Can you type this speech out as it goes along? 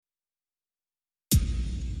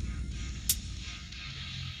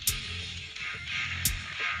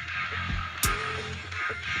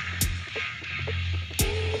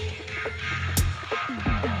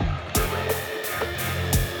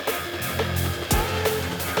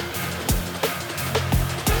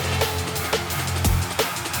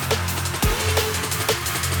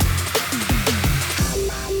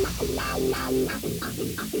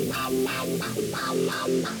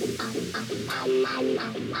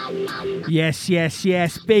Yes, yes,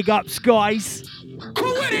 yes. Big ups, guys.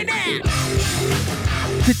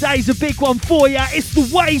 Today's a big one for ya. It's the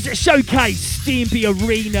WAEYS Showcase, D&B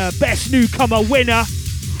Arena, Best Newcomer winner.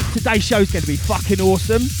 Today's show's going to be fucking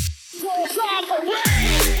awesome.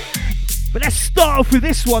 But let's start off with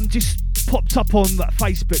this one. Just popped up on that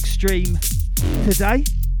Facebook stream today.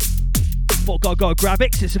 Thought gotta grab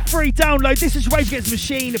it 'cause it's a free download. This is Rage Against the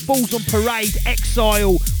Machine, Balls on Parade,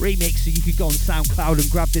 Exile remix. So you can go on SoundCloud and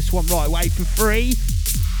grab this one right away for free.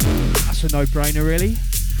 That's a no-brainer, really.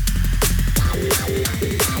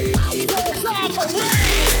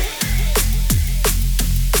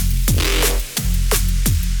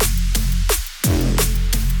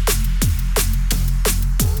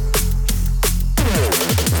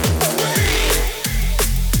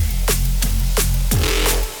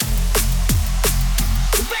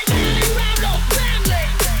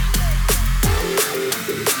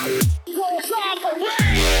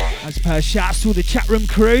 As per, shouts to all the chat room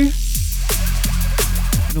crew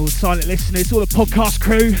and all the silent listeners, all the podcast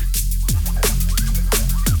crew.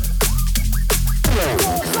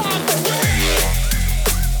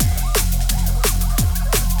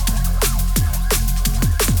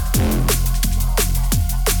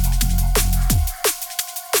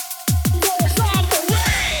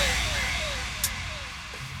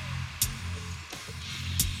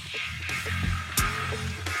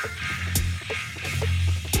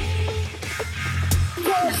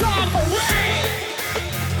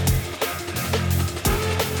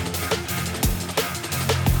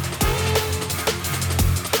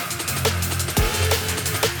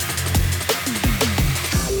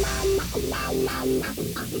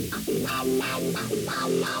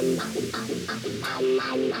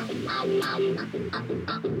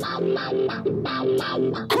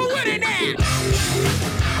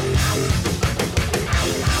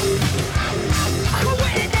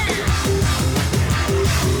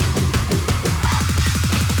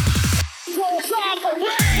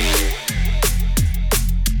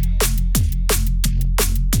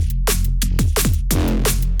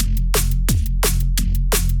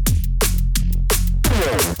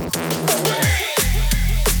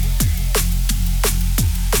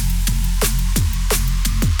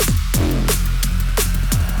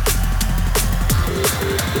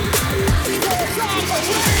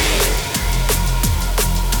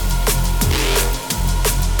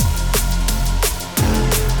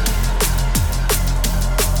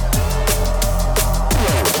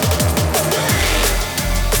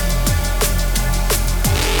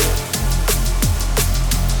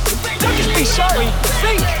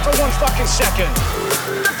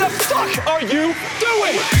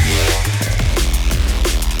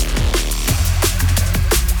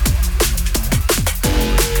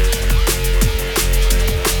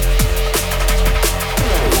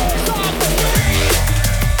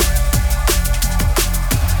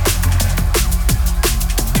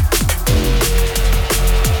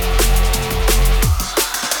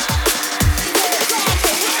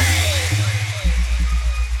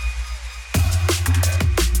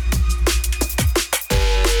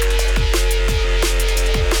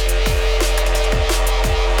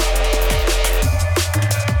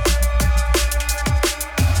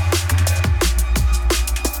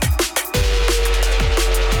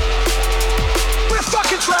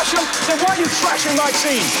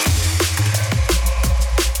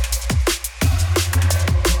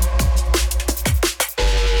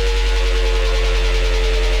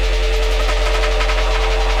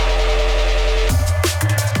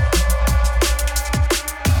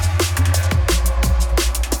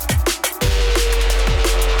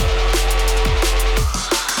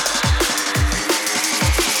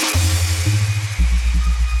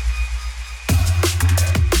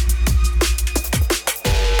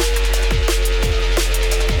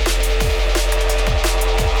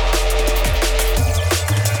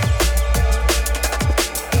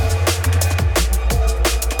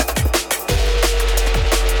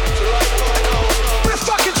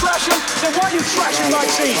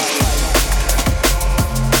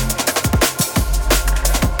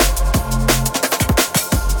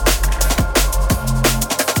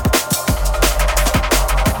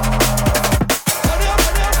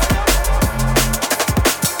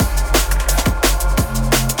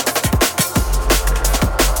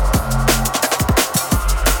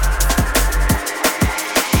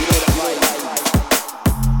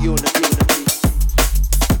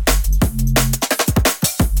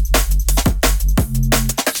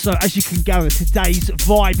 So as you can gather, today's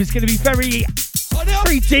vibe is going to be very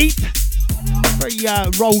deep, very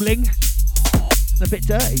rolling, and a bit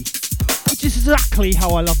dirty. just exactly how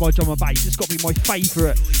I love my drum and bass. It's got to be my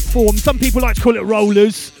favourite form. Some people like to call it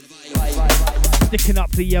rollers. Sticking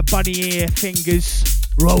up the bunny ear fingers,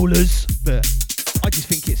 rollers. But I just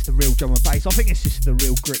think it's the real drum and bass. I think it's just the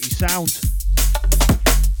real gritty sound.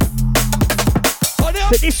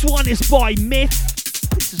 But this one is by Myth.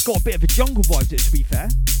 This has got a bit of a jungle vibe to it, to be fair.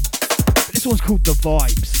 But this one's called The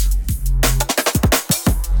Vibes.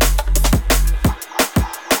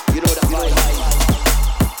 You know that vibe.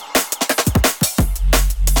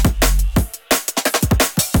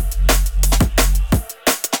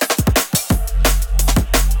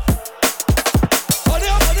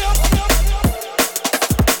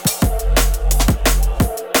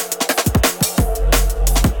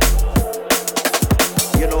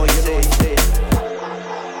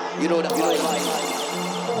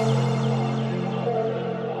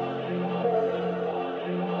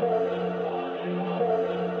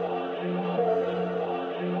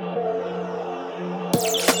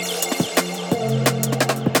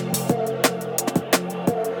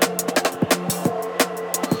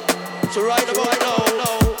 So right about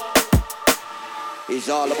now, it's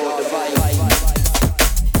all about the vibe.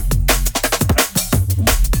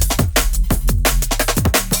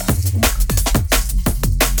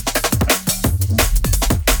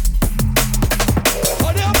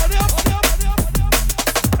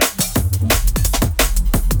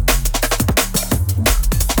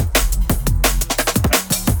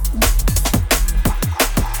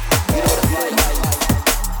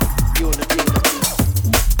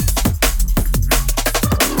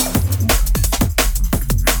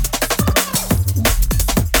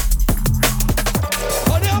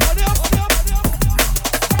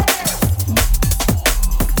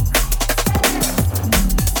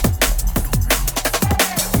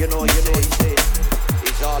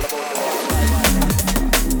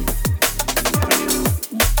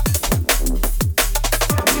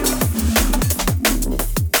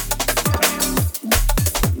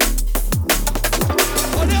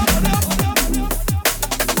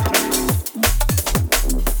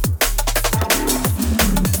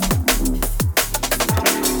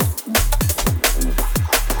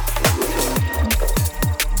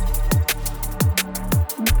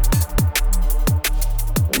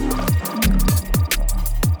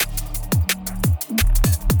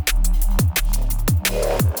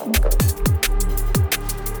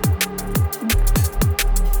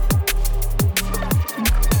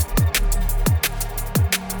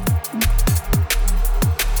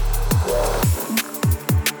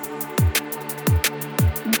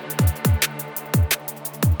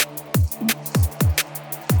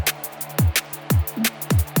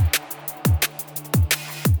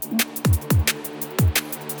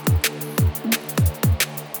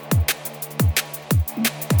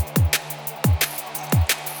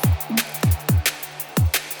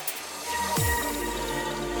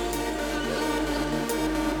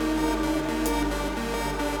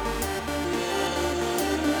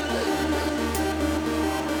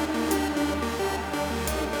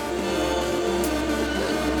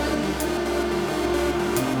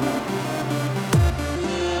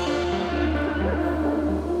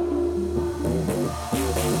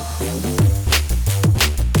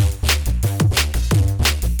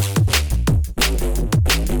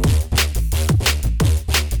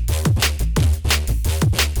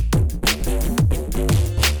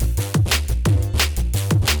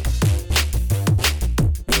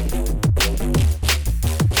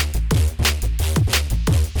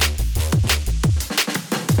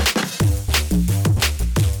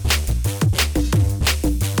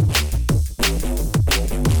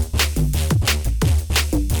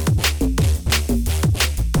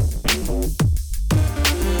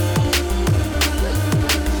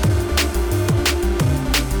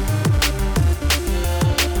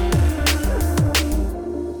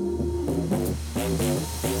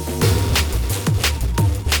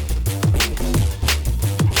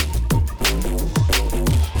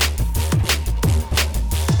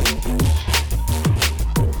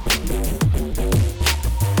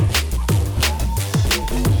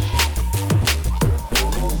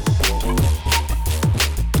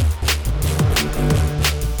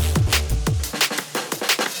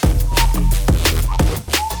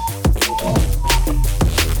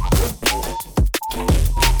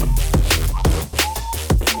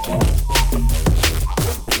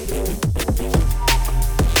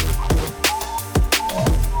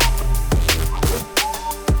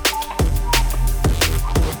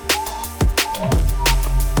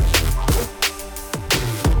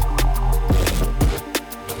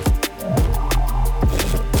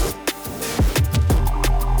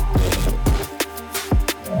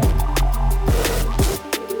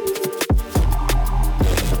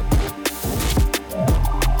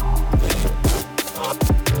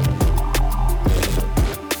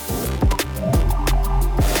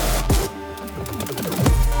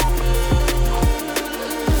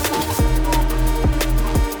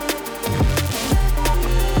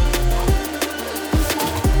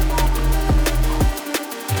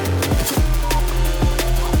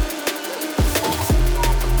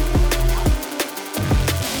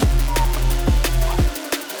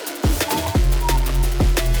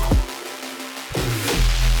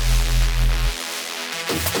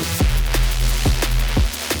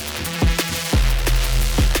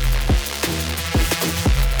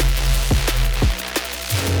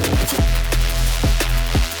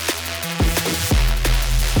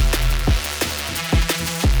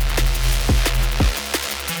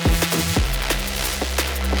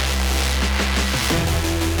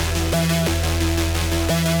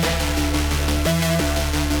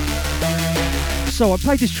 So I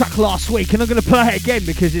played this track last week and I'm going to play it again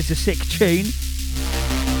because it's a sick tune.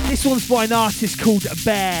 This one's by an artist called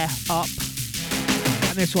Bear Up,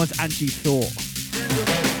 and this one's Angie Thought.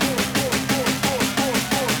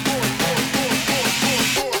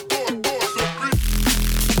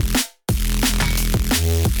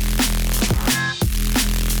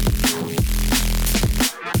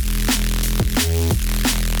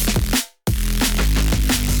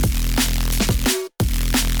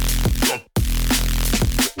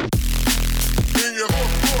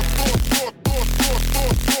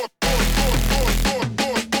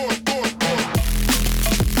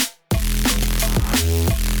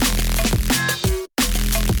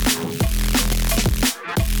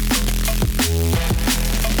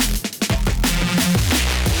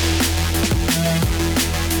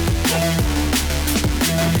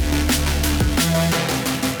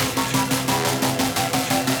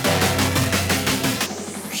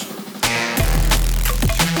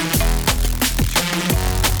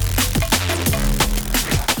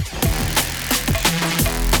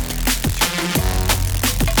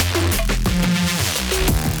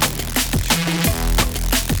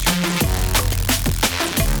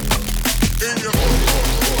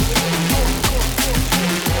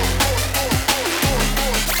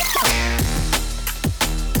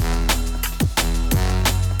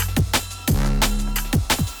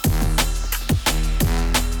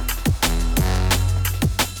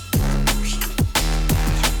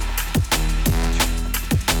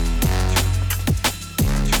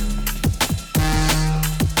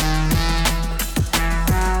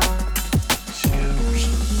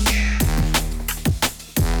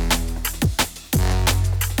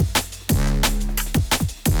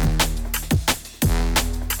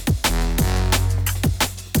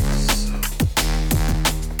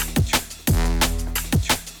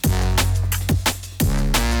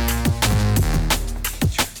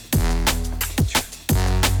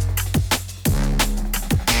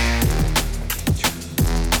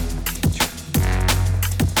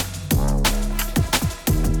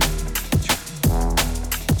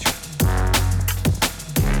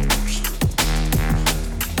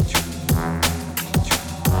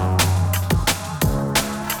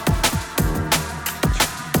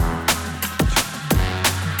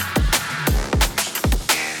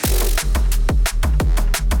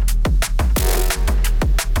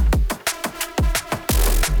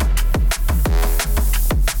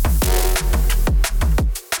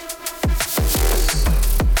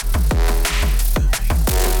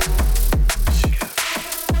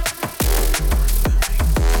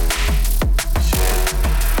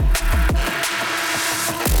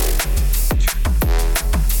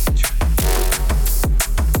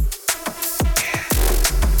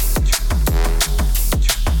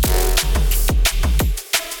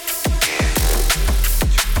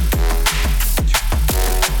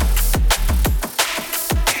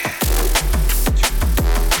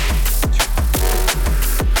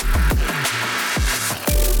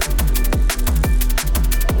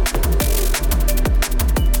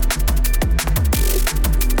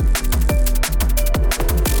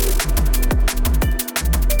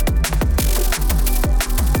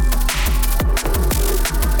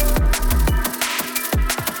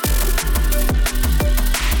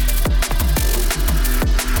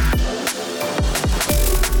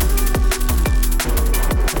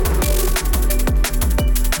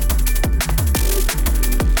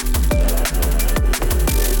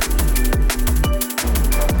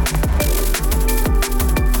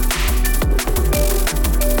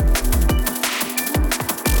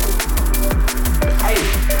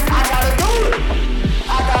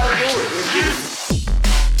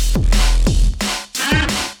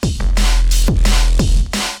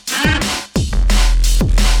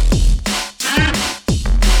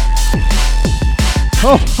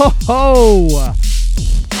 Ho ho ho!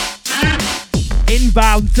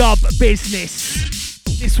 Inbound dub business.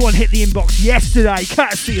 This one hit the inbox yesterday,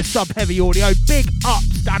 courtesy of Sub Heavy Audio. Big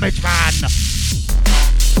ups, Damage Man.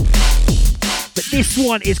 But this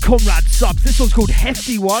one is Conrad Subs. This one's called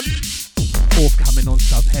Hefty One. Forthcoming on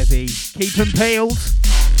Sub Heavy. Keep 'em peeled.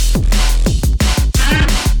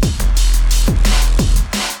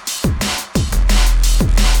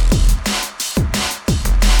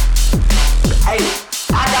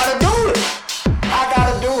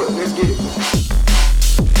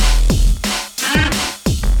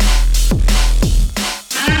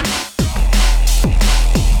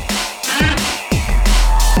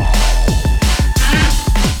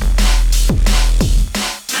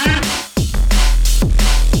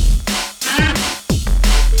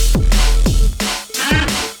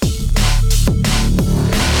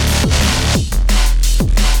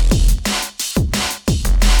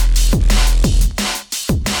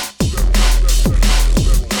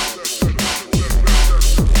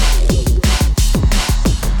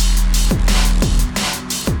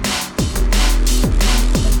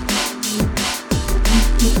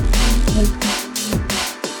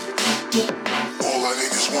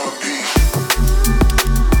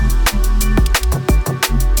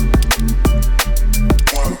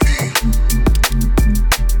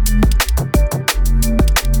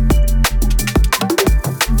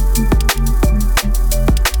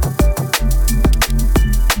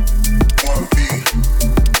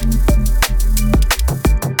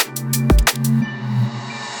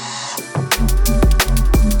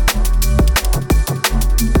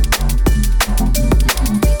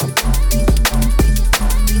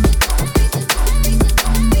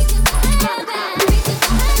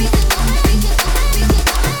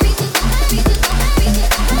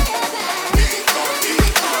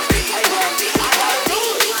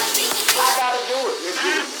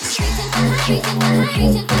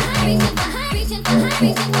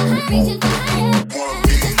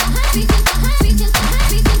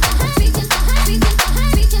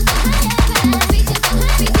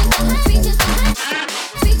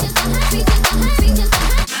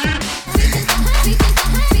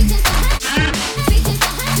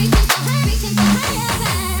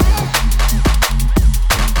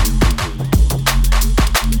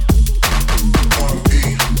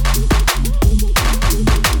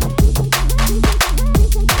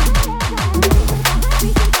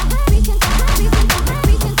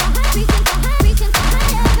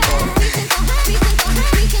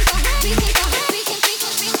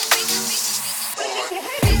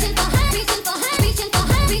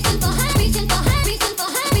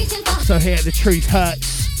 So here at the Truth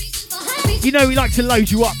Hertz, you know we like to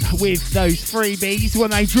load you up with those freebies when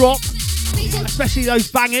they drop, especially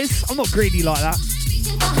those bangers. I'm not greedy like that.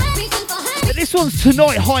 But this one's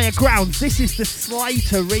Tonight Higher Grounds. This is the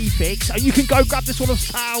Slater refix, and you can go grab this one on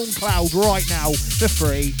SoundCloud right now for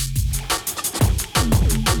free.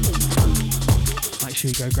 Make sure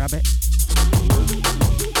you go grab it.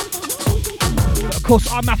 But of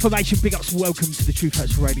course, I'm Affirmation. Big ups, welcome to the Truth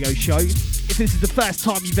Hertz radio show. If this is the first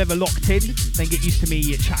time you've ever locked in, then get used to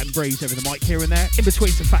me chatting breeze over the mic here and there, in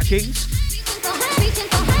between some fat tunes.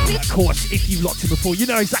 Of course, if you've locked in before, you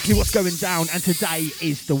know exactly what's going down, and today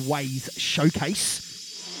is the WAEYS showcase.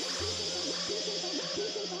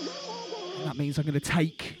 And that means I'm going to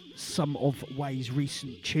take some of WAEYS'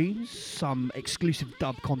 recent tunes, some exclusive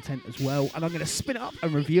dub content as well, and I'm going to spin it up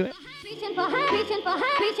and review it.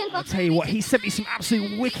 I'll tell you what, he sent me some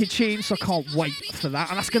absolute wicked tunes, so I can't wait for that,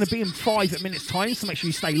 and that's going to be in 5 minutes time, so make sure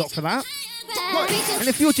you stay locked for that. And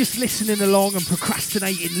if you're just listening along and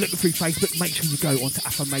procrastinating, looking through Facebook, make sure you go onto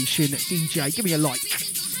Affirmation DJ, give me a like,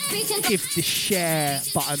 give the share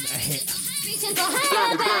button a hit.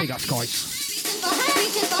 Big ups, guys.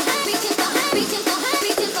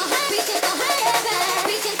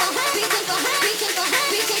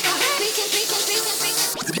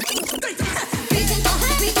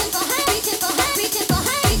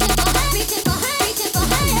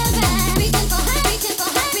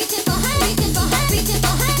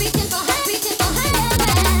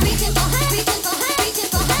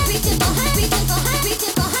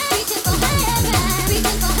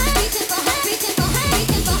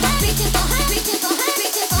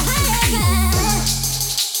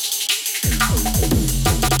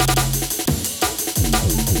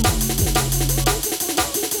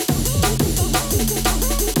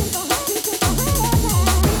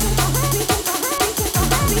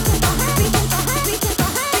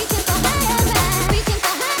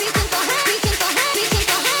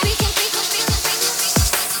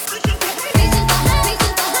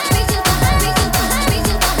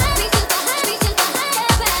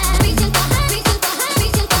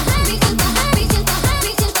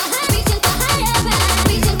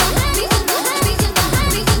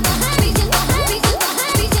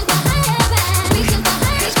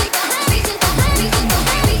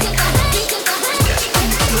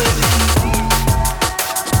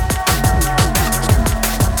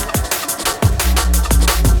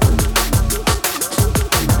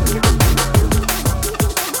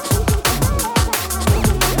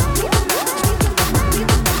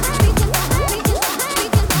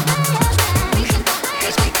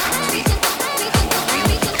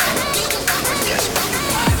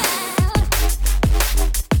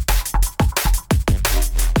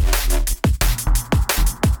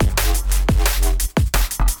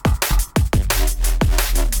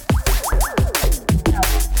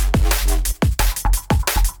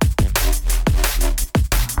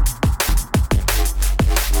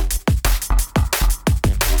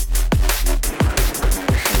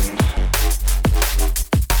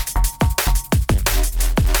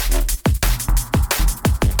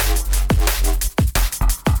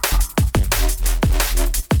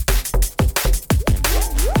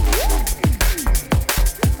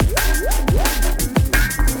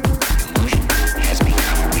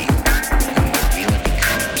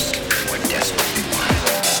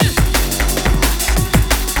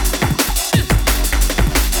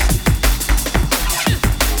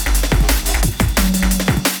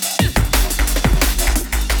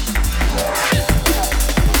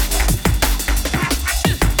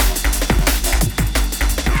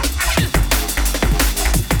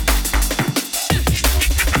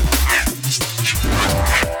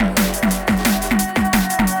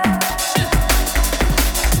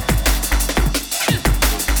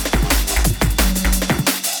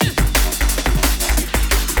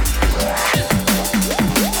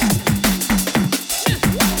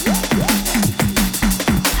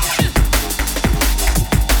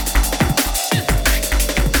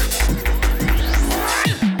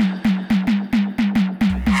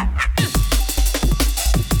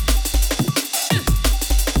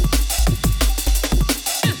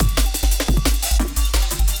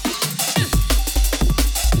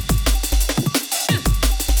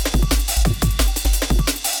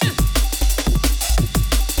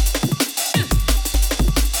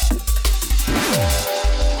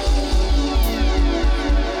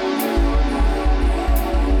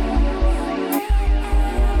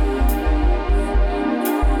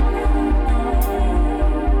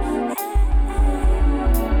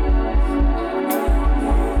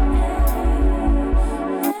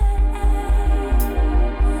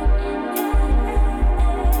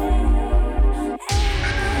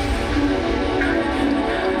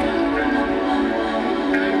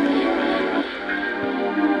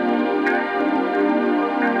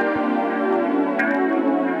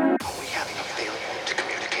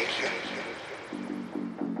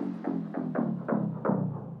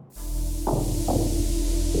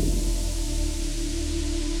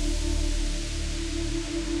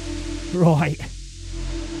 Right.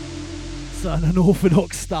 So an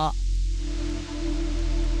unorthodox start.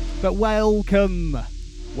 But welcome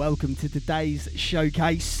to today's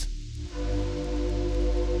showcase.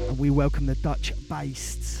 And we welcome the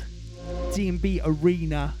Dutch-based D&B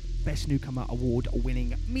Arena Best Newcomer Award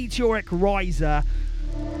winning meteoric riser,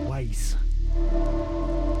 WAEYS.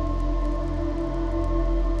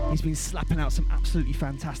 He's been slapping out some absolutely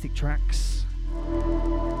fantastic tracks,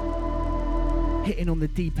 hitting on the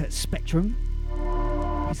deeper spectrum.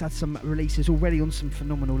 He's had some releases already on some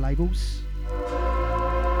phenomenal labels,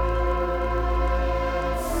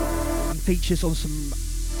 and features on some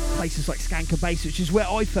places like Skanker Bass, which is where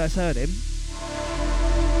I first heard him.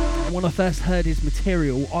 And when I first heard his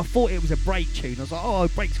material, I thought it was a Break tune. I was like, oh,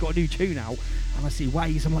 Break's got a new tune out. And I see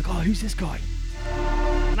WAEYS, I'm like, oh, who's this guy?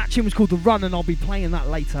 And that tune was called The Run, and I'll be playing that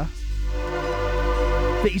later.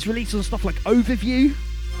 But he's released on stuff like Overview,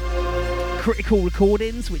 Critical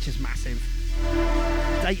Recordings, which is massive,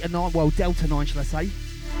 Delta 9, shall I say.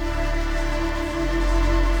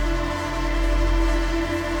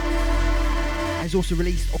 And he's also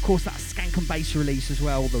released, of course, that Skank and Bass release as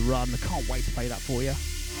well, The Run. I can't wait to play that for you.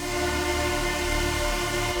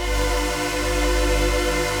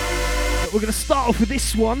 But we're going to start off with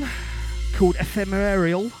this one called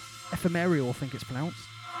Ephemeral, I think it's pronounced.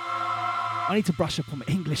 I need to brush up on my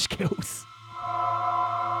English skills.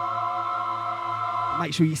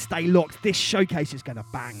 Make sure you stay locked. This showcase is going to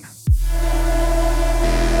bang.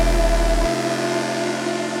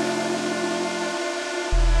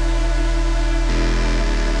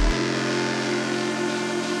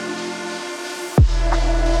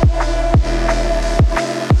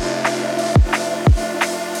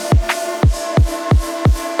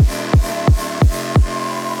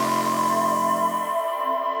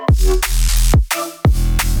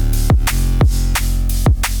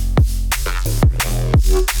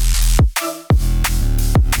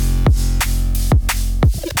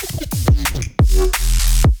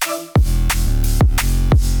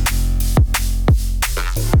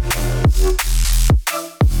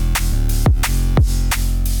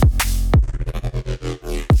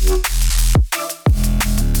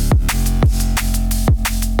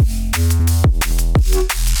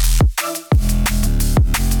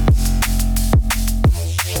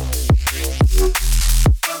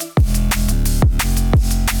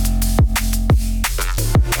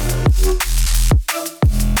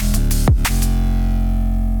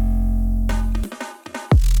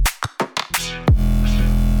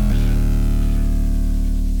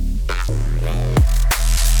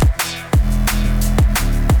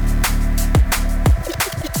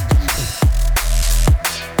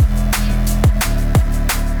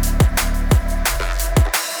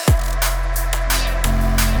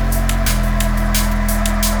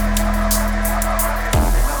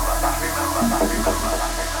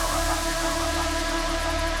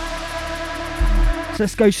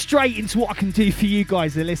 Let's go straight into what I can do for you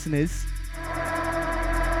guys, the listeners.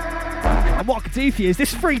 And what I can do for you is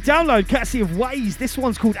this free download courtesy of WAEYS. This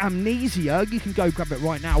one's called Amnesia. You can go grab it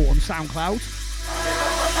right now on SoundCloud.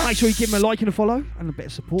 Make sure you give them a like and a follow and a bit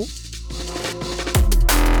of support.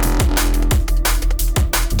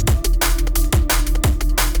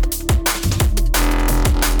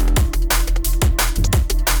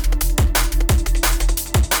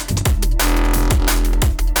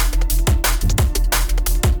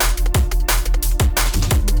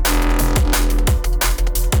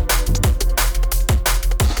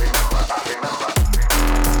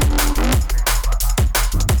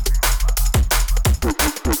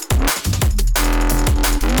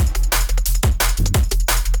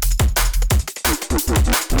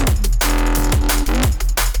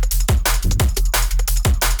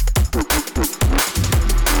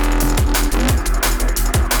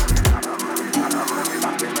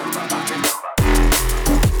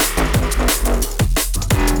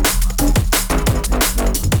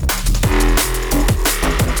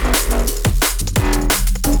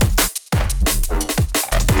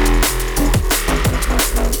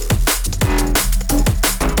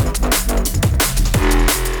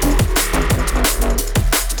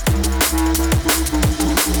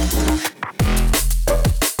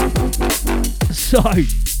 So, I'm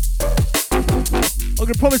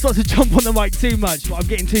going to promise not to jump on the mic too much, but I'm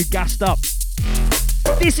getting too gassed up.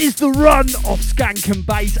 This is The Run of Skank and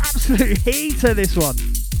Bass. Absolute heater, this one.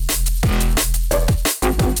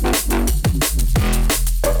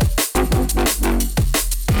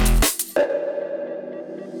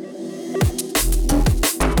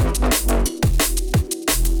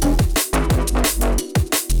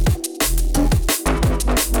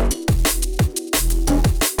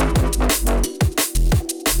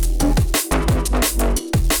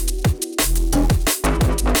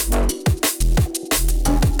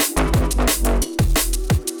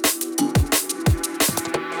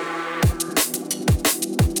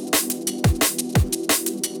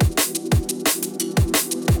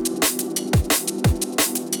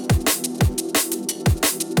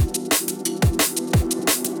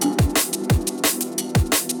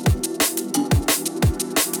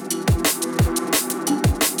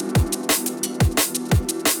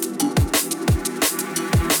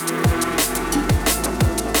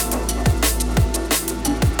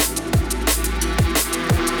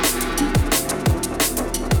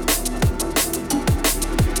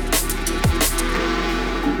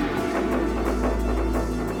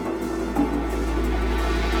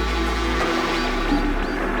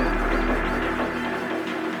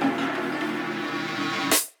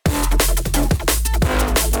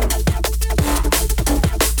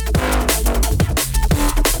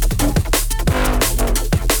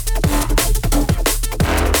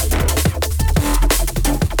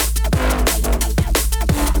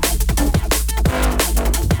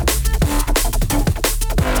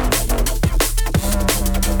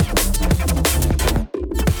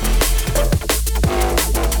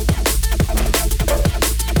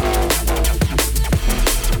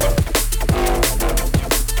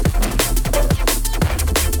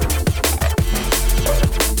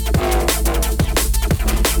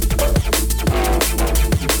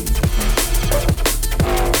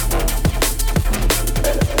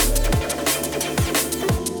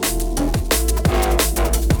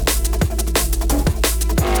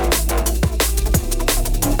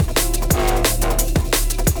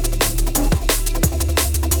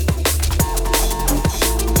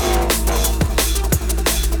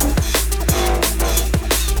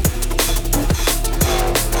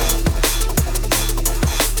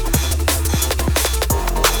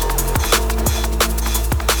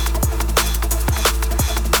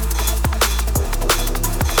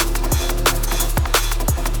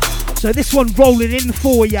 So this one rolling in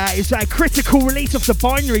for ya is a critical release of the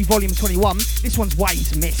Binary Volume 21. This one's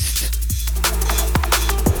WAEYS Mist.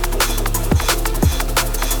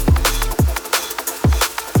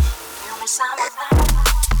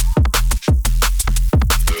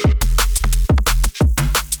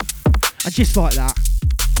 And just like that,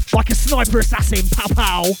 like a sniper assassin, pow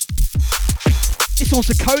pow. This one's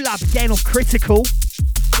a collab again of Critical.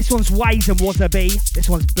 This one's WAEYS and Wasabi. This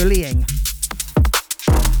one's Bullying.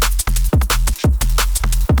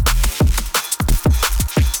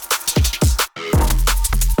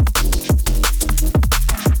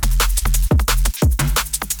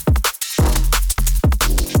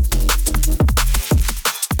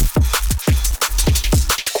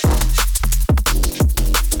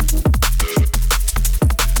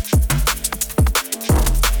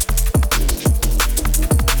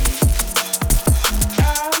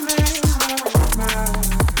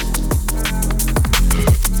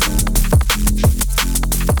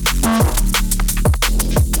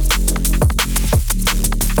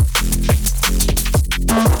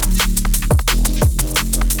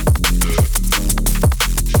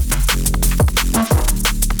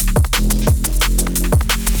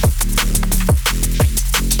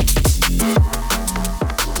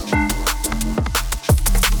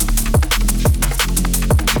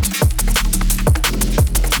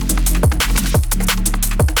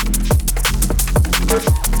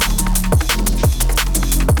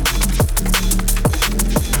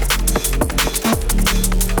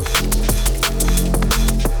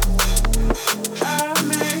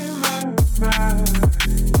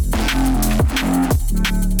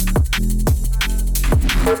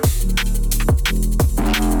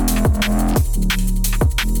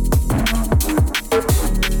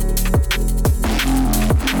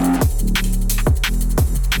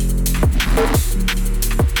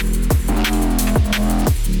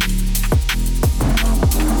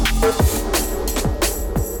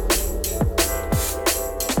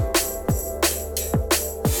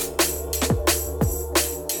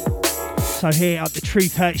 So here at the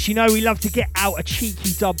Truth Hertz, you know we love to get out a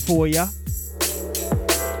cheeky dub for you. And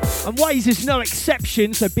WAEYS is no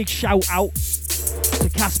exception, so big shout out to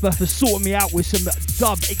Casper for sorting me out with some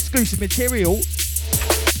dub exclusive material.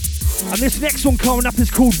 And this next one coming up is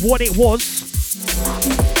called What It Was.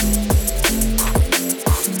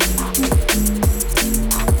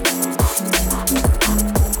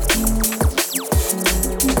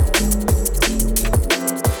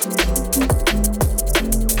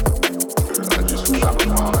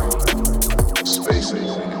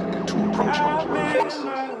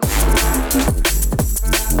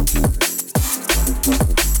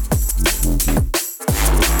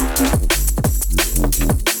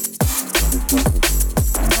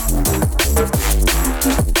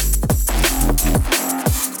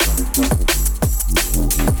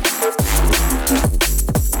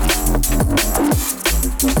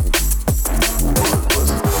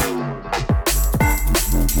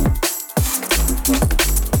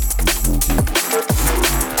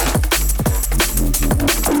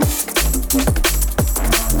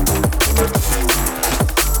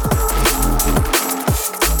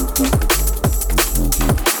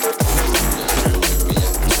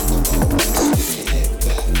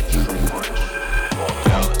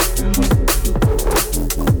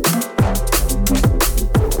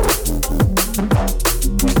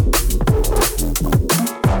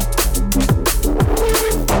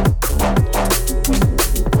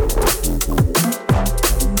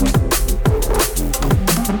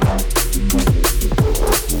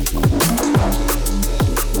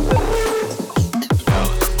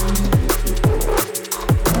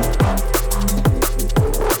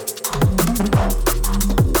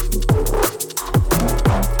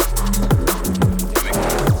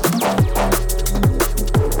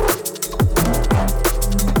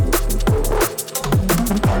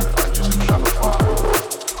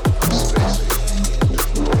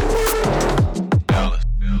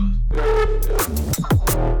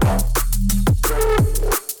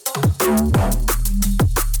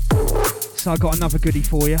 I got another goodie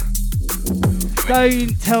for you.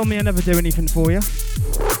 Don't tell me I never do anything for you.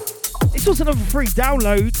 This was another free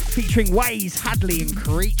download featuring WAEYS, Hadley and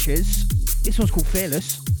Creatures. This one's called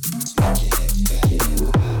Fearless.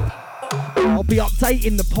 I'll be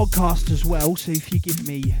updating the podcast as well, so if you give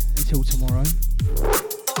me until tomorrow,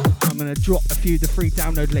 I'm going to drop a few of the free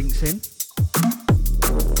download links in.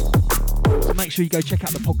 So make sure you go check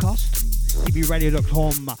out the podcast.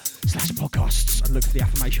 cbradio.com/podcasts and look for the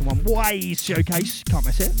Affirmation one. WAEYS showcase, can't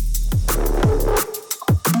miss it.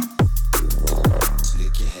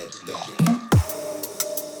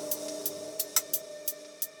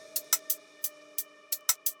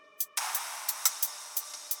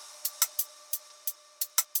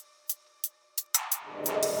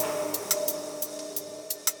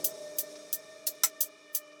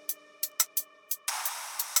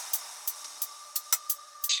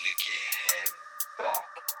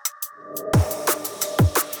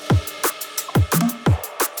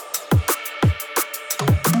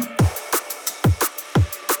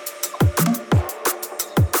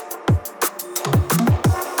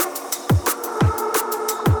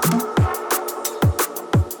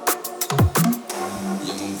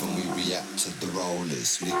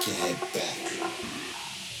 shoulders, flick your head back.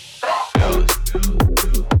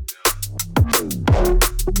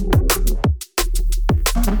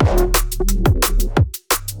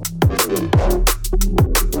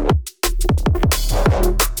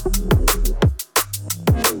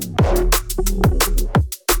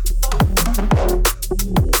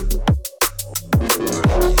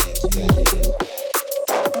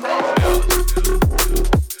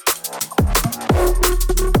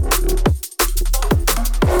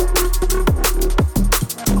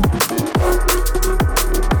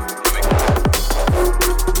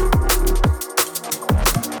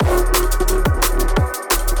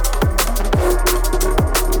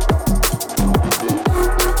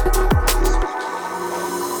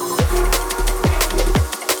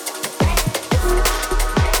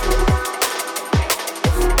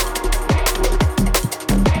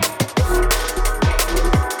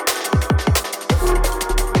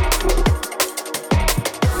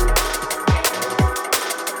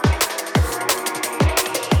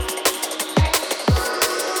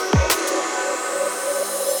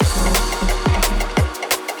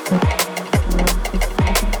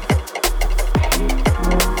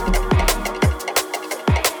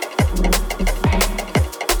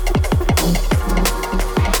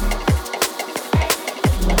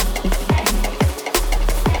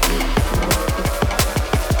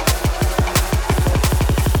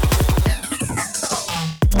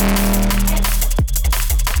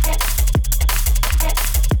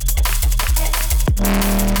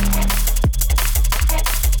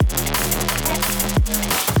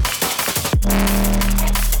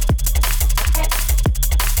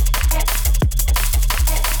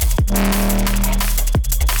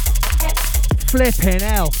 Flipping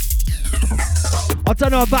hell. I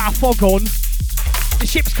don't know about a fog on. The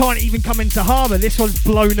ships can't even come into harbour. This one's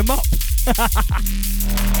blown them up.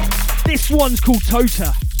 This one's called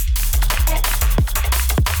Tota.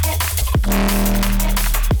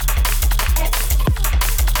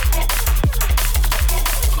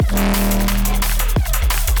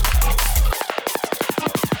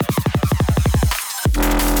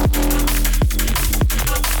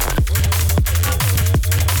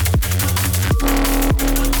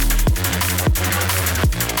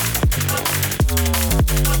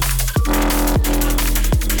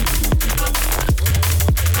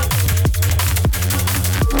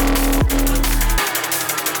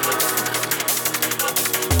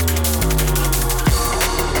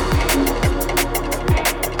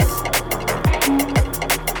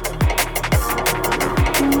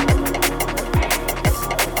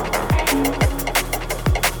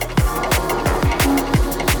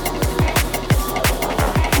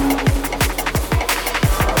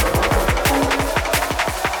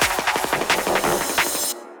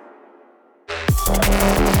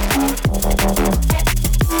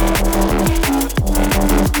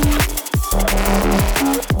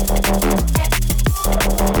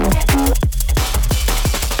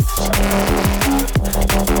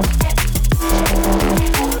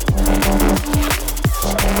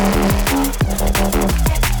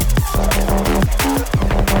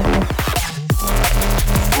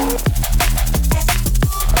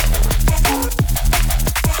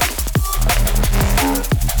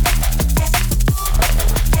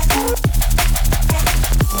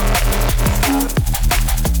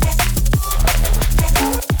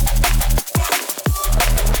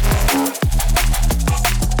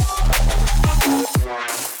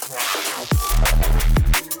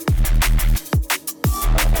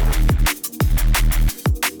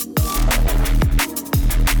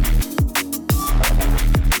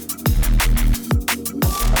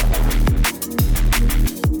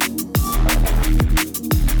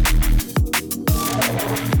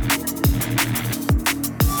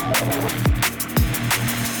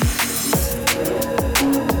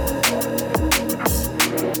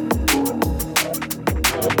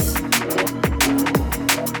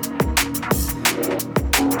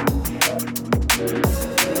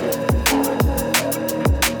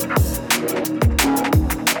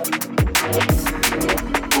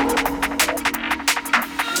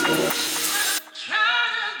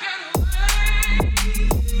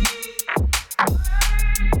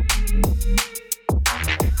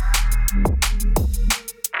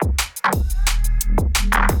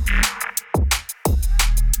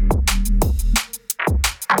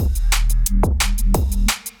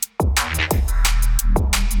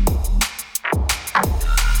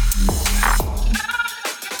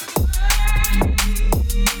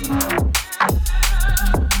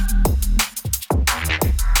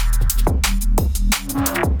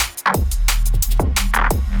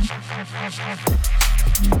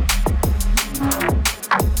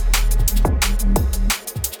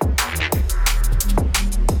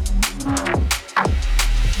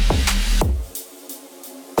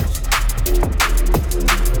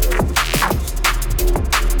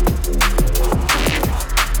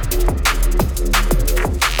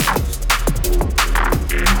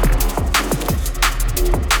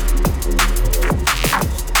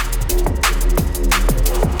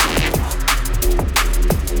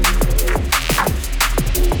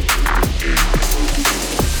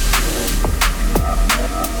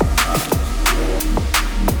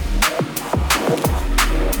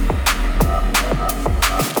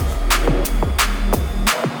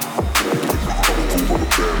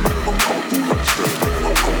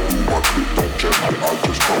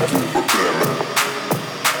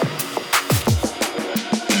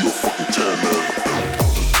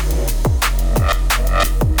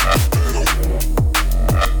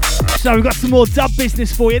 So we've got some more dub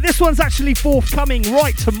business for you. This one's actually forthcoming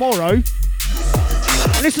right tomorrow. And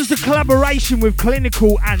this was a collaboration with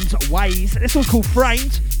Clinical and WAEYS. This one's called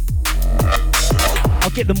Framed. I'll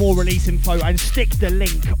get the more release info and stick the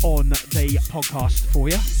link on the podcast for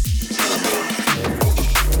you.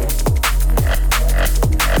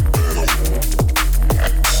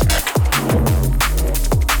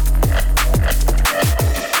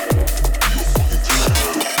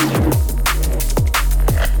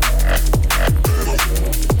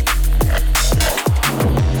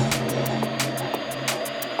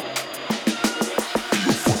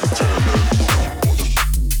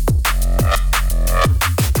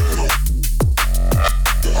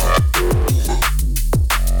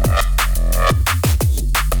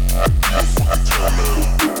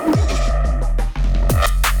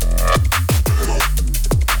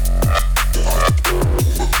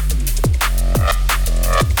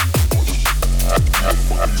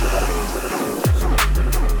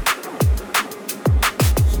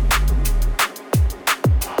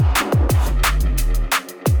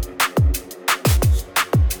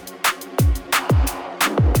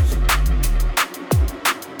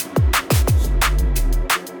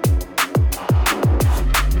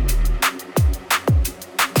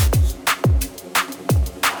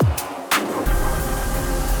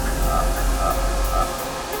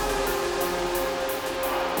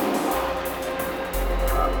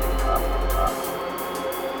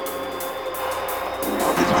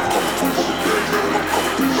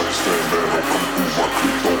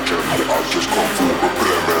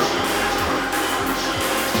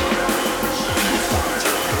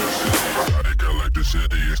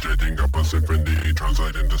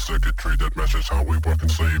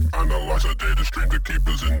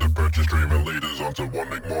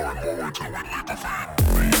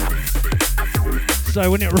 So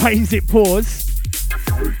when it rains, it pours.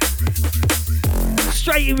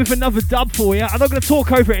 Straight in with another dub for you. I'm not going to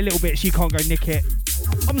talk over it a little bit so you can't go nick it.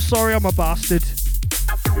 I'm sorry, I'm a bastard.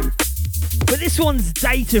 But this one's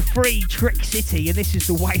Data Free Trick City, and this is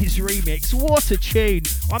the WAEYS remix. What a tune.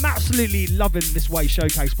 I'm absolutely loving this WAEYS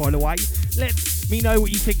showcase, by the way. Let me know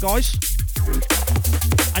what you think, guys.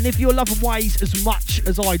 And if you're loving WAEYS as much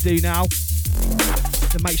as I do now,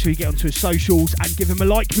 then make sure you get onto his socials and give him a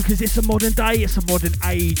like, because it's a modern day, it's a modern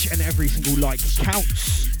age, and every single like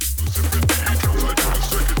counts.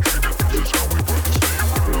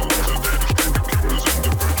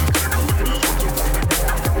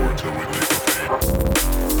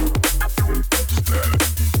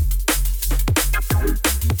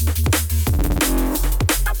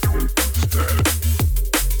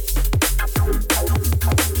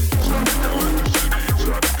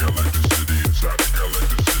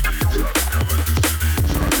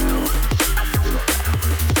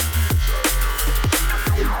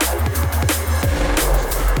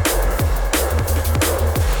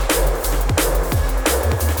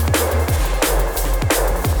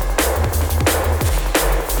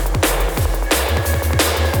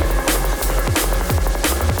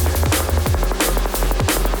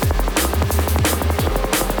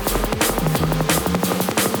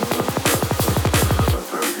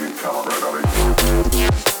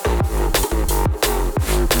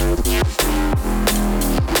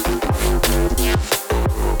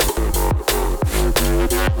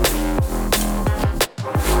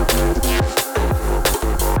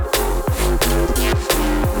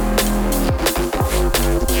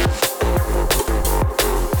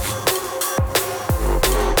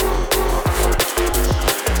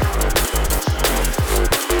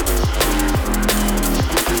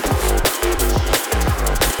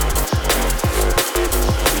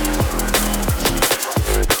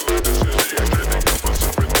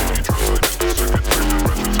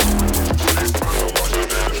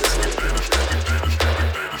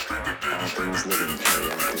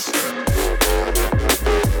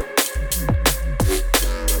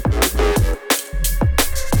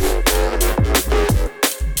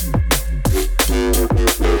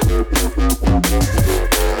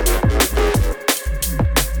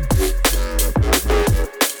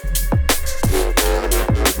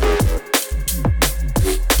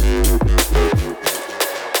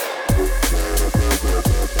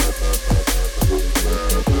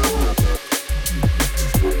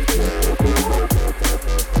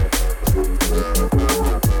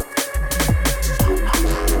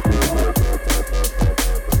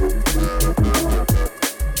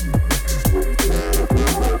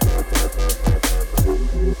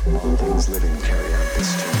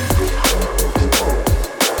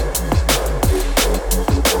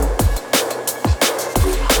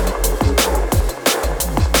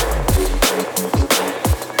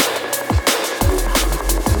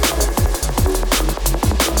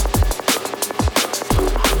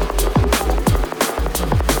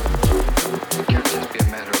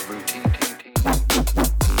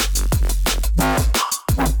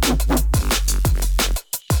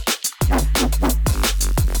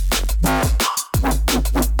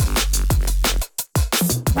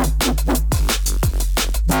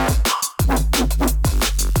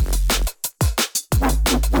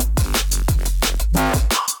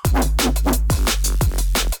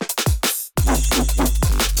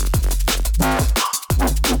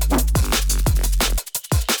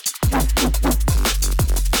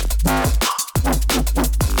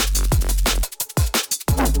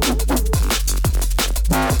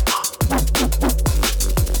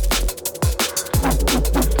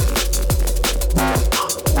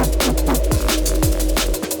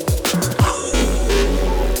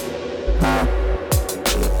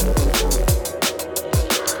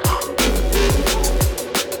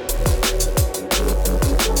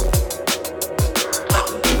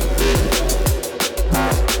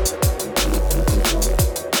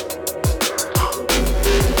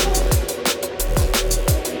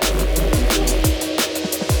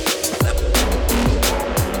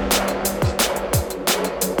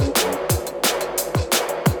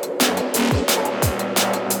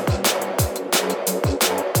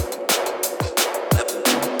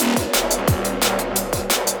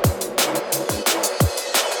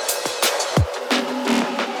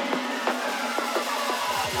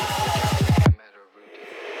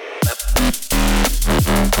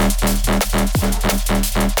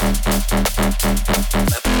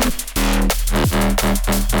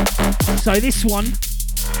 So this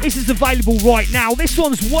is available right now. This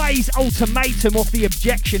one's WAEYS Ultimatum off the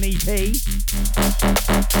Objection EP.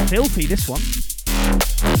 Filthy, this one.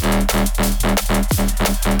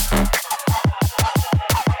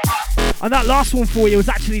 And that last one for you was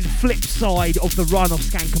actually the flip side of the run of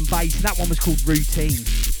Skank and Bass. That one was called Routine.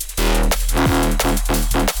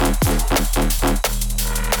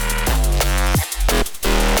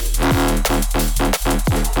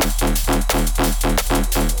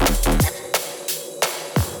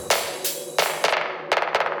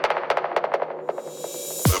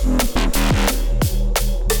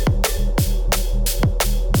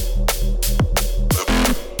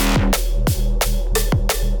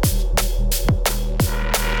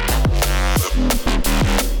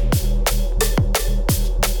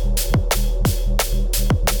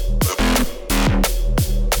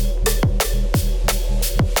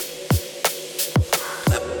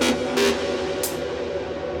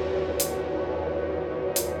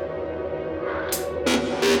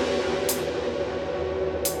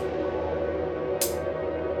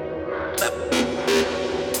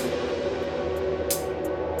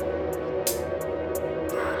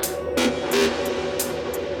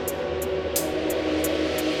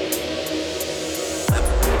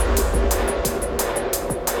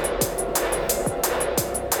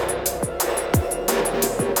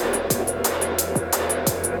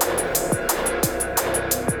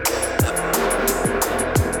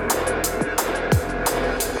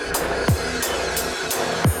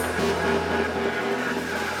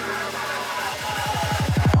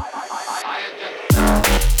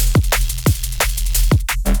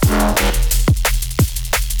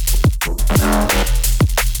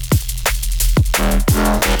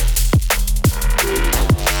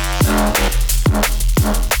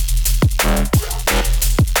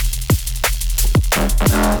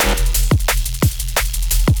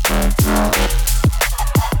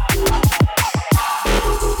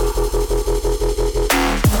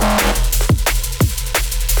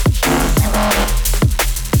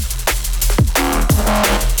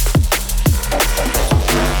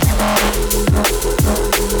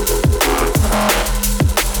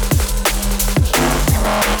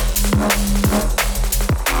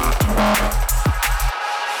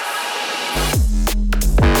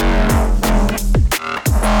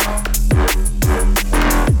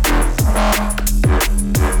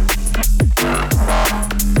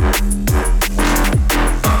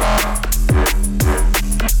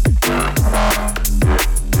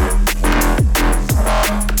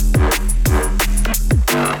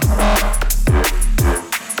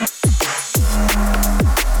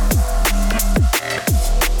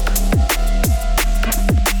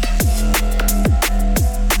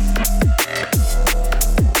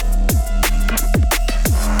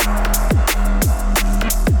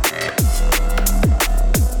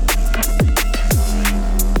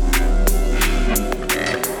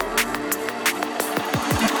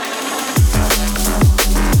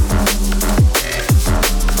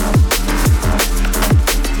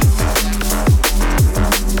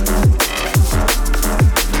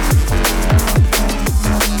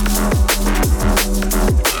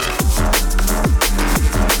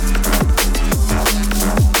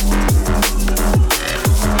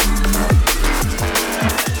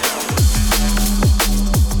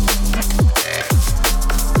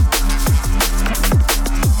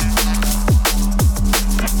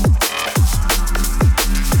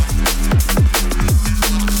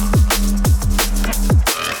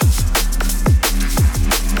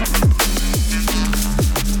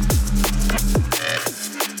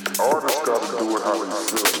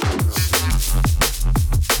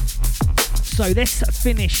 So let's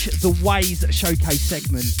finish the WAEYS showcase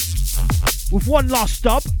segment with one last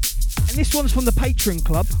dub, and this one's from the Patreon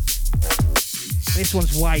Club. This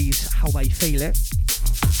one's WAEYS, How They Feel It.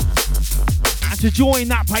 And to join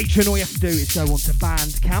that Patreon, all you have to do is go onto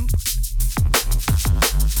Bandcamp.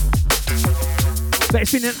 But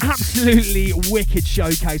it's been an absolutely wicked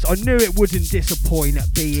showcase. I knew it wouldn't disappoint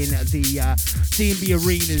being the D&B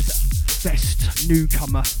Arena's best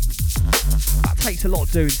newcomer. That takes a lot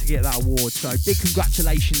doing to get that award, so big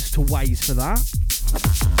congratulations to WAEYS for that.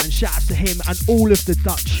 And shout out to him and all of the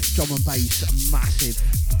Dutch drum and bass, massive.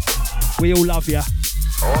 We all love you. I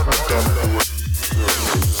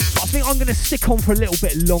think I'm going to stick on for a little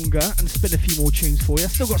bit longer and spin a few more tunes for you.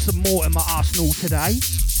 Still got some more in my arsenal today.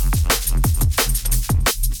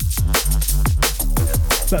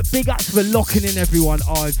 But big ups for locking in, everyone.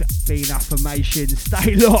 I've been Affirmation.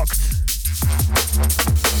 Stay locked.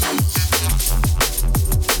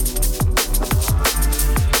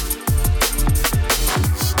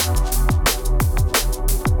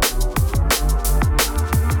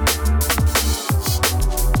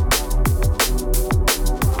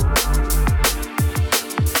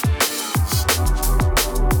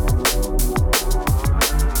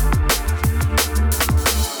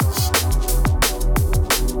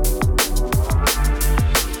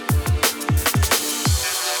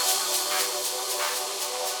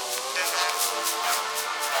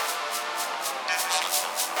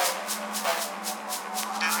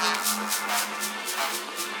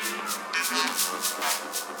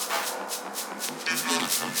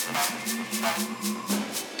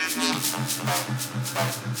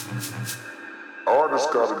 Artists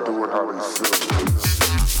gotta do it how they feel.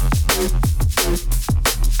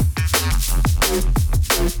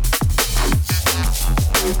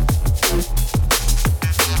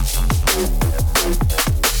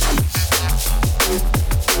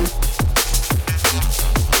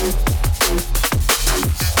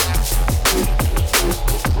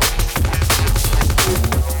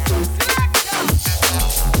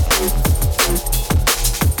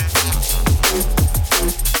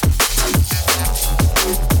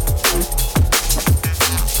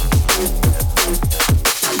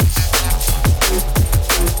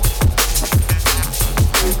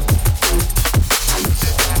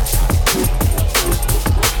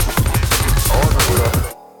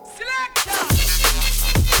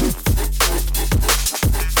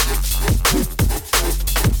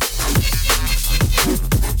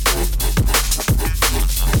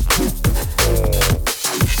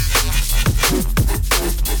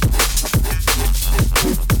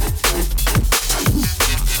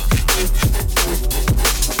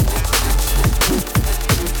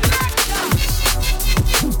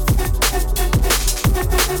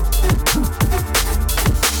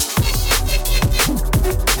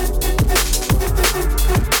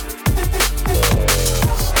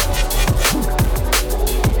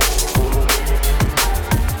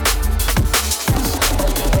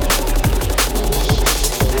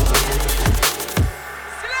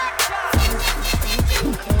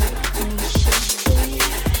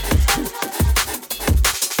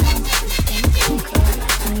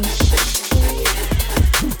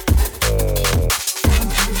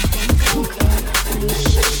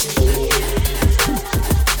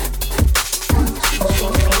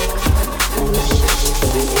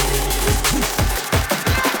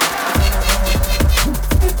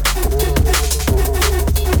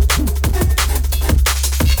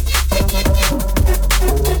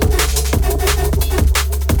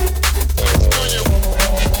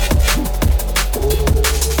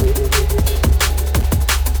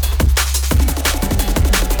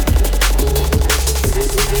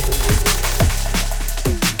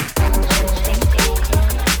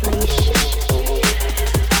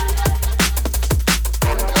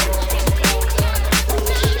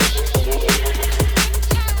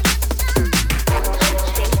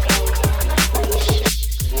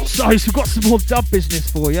 Guys, we've got some more dub business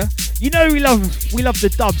for you. You know we love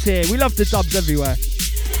the dubs here. We love the dubs everywhere.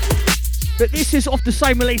 But this is off the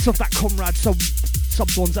same release of that Comrade subs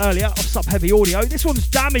ones earlier, of Sub Heavy Audio. This one's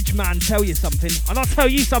Damage Man, Tell You Something. And I'll tell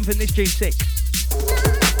you something, this tune's sick.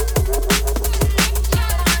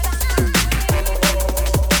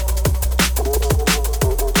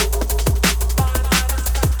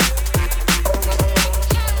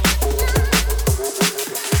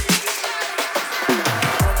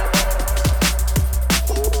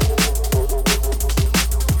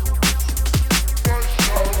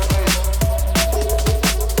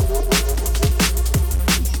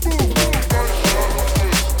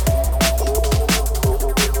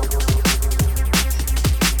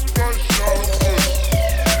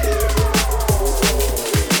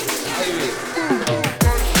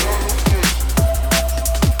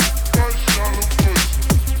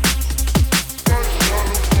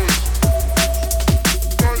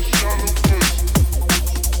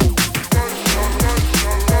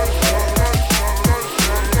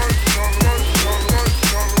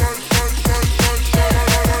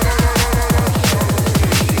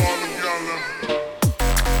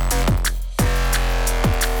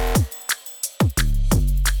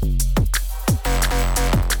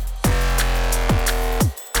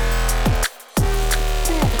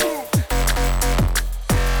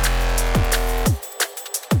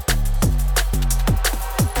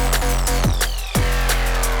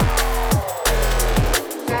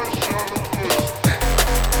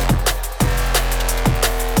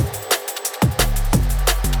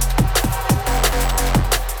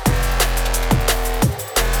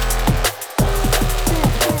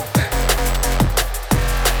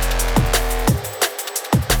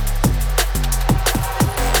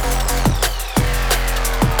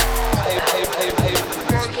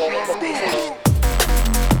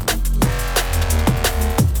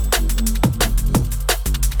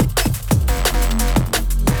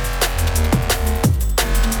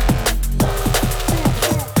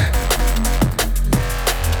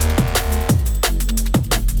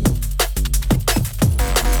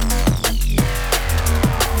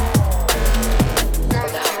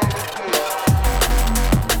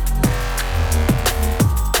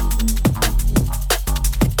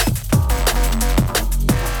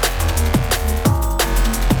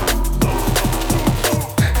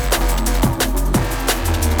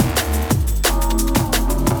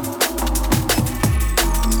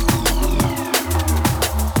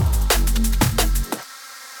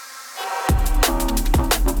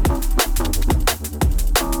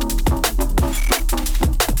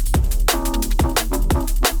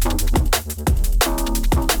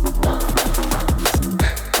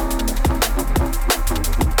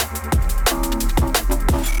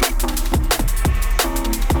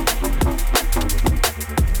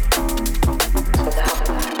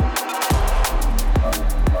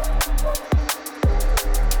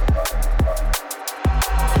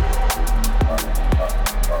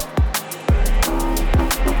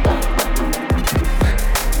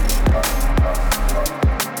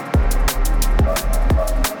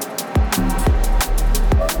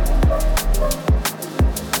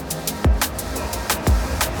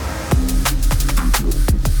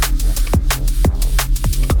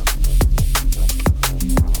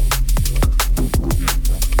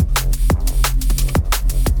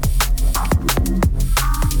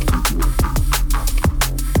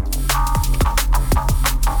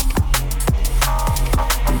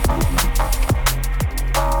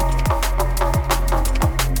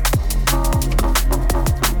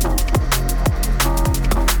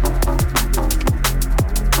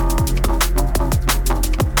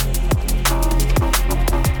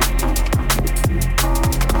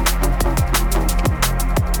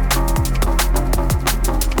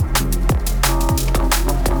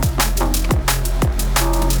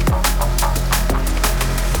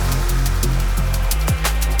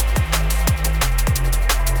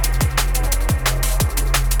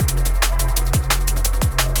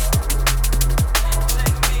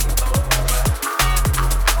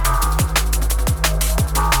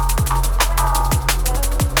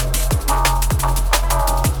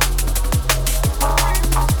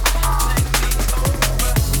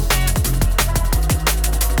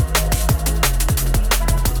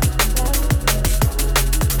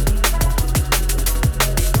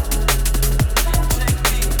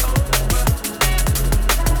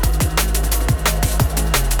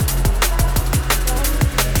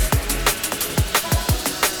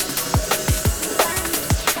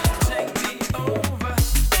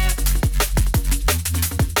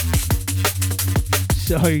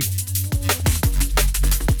 So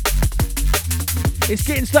it's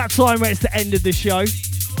getting to that time where it's the end of the show.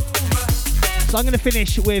 So I'm going to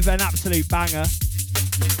finish with an absolute banger.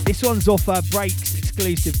 This one's off Break's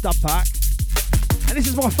exclusive dub pack. And this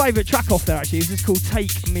is my favourite track off there actually. This is called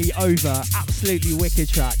Take Me Over. Absolutely wicked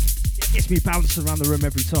track. It gets me bouncing around the room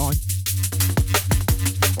every time.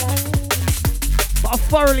 But I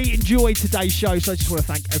thoroughly enjoyed today's show, so I just want to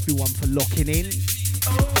thank everyone for locking in.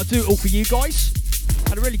 I do it all for you guys.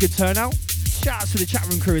 Had a really good turnout. Shout out to the chat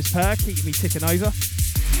room crew as per, keeping me ticking over.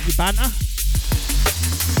 Your banter.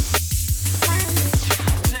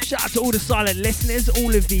 Shout out to all the silent listeners,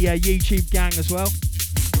 all of the YouTube gang as well.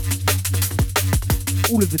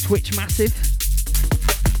 All of the Twitch massive.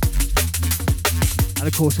 And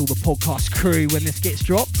of course all the podcast crew when this gets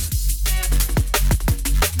dropped.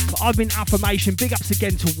 But I've been Affirmation. Big ups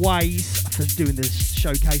again to WAEYS for doing this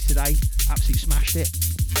showcase today. Absolutely smashed it.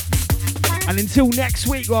 And until next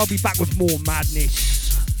week, I'll be back with more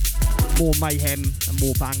madness, more mayhem and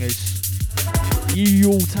more bangers.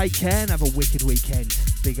 You all take care and have a wicked weekend.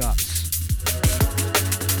 Big ups.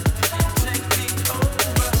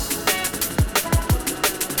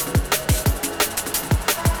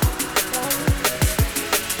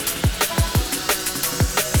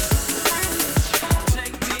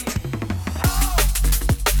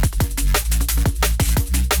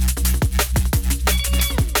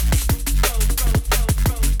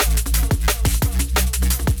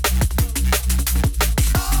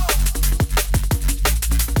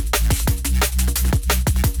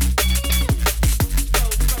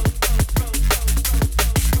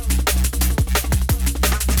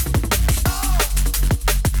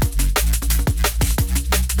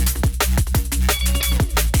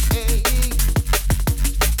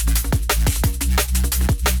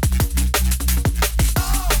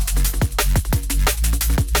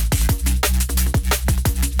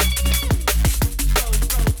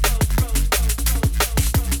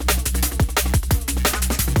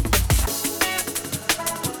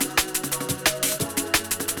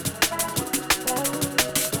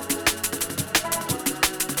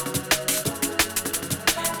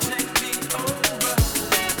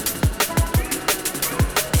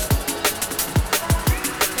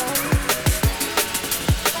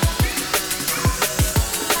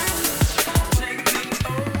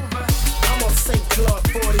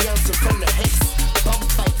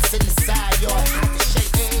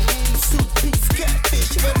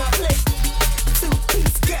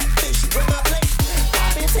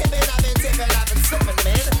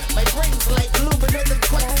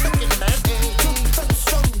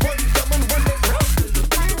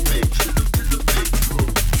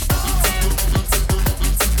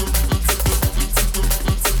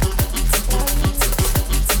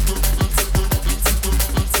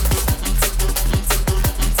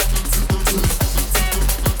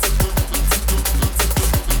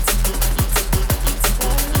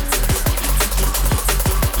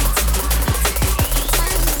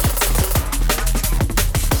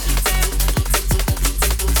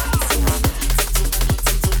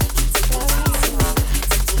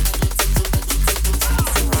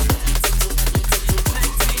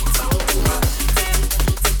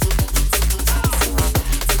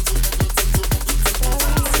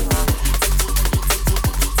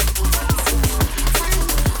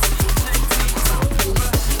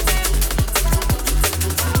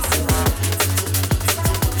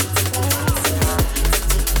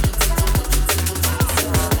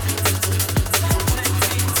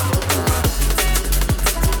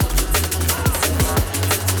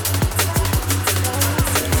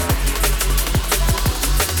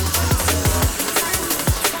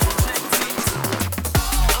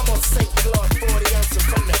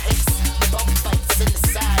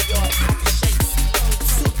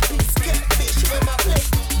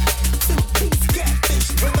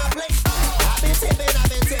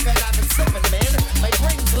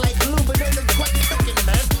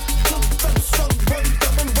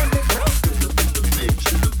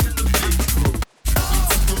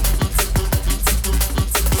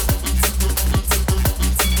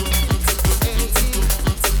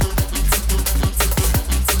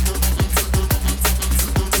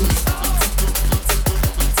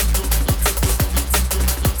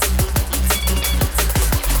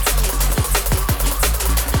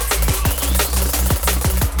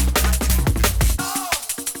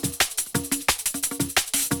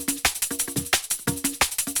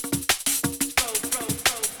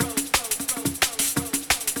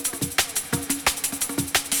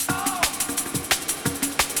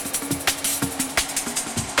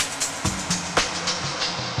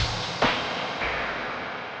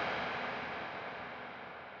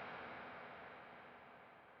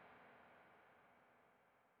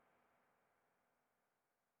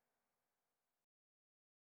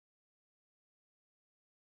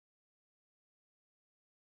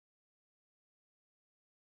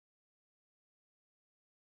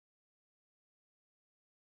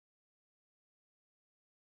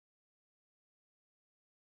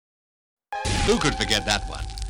 Who could forget that one?